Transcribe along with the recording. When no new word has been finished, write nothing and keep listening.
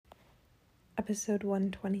episode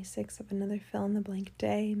 126 of Another Fill in the Blank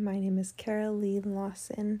Day. My name is Kara Lee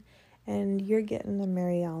Lawson, and you're getting a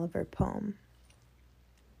Mary Oliver poem.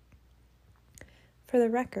 For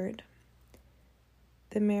the record,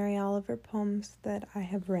 the Mary Oliver poems that I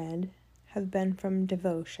have read have been from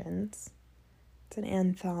Devotions. It's an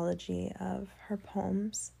anthology of her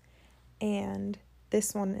poems, and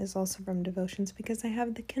this one is also from Devotions because I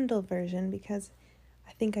have the Kindle version because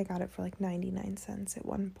I think I got it for like 99 cents at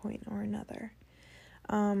one point or another.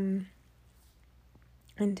 And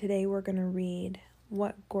today we're going to read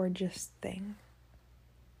What Gorgeous Thing.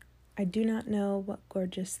 I do not know what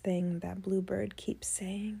gorgeous thing that bluebird keeps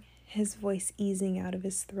saying, his voice easing out of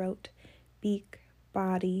his throat, beak,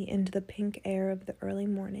 body, into the pink air of the early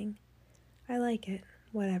morning. I like it,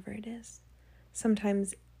 whatever it is.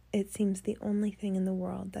 Sometimes it seems the only thing in the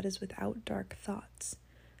world that is without dark thoughts.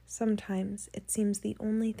 Sometimes it seems the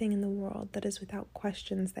only thing in the world that is without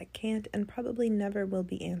questions that can't and probably never will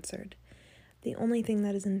be answered. The only thing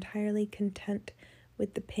that is entirely content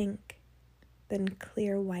with the pink, then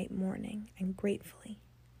clear white morning, and gratefully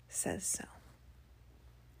says so.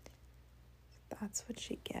 That's what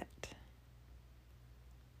you get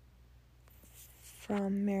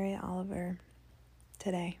from Mary Oliver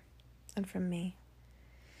today, and from me.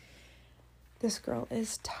 This girl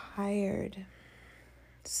is tired.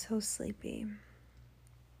 So sleepy.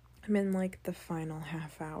 I'm in like the final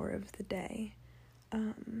half hour of the day.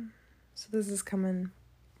 So this is coming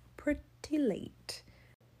pretty late.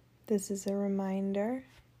 This is a reminder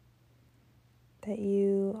that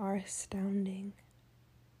you are astounding,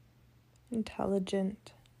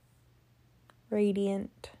 intelligent,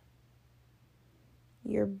 radiant.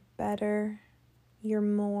 You're better, you're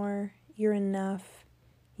more, you're enough,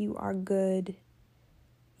 you are good,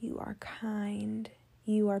 you are kind.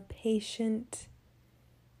 You are patient.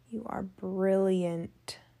 You are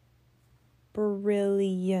brilliant.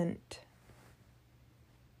 Brilliant.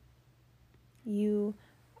 You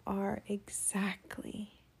are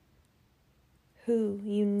exactly who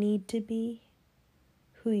you need to be,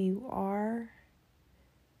 who you are.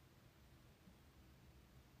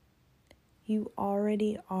 You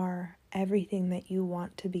already are everything that you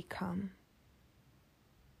want to become.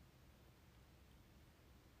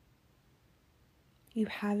 You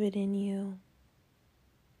have it in you,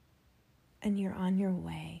 and you're on your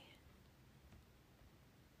way.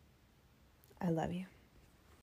 I love you.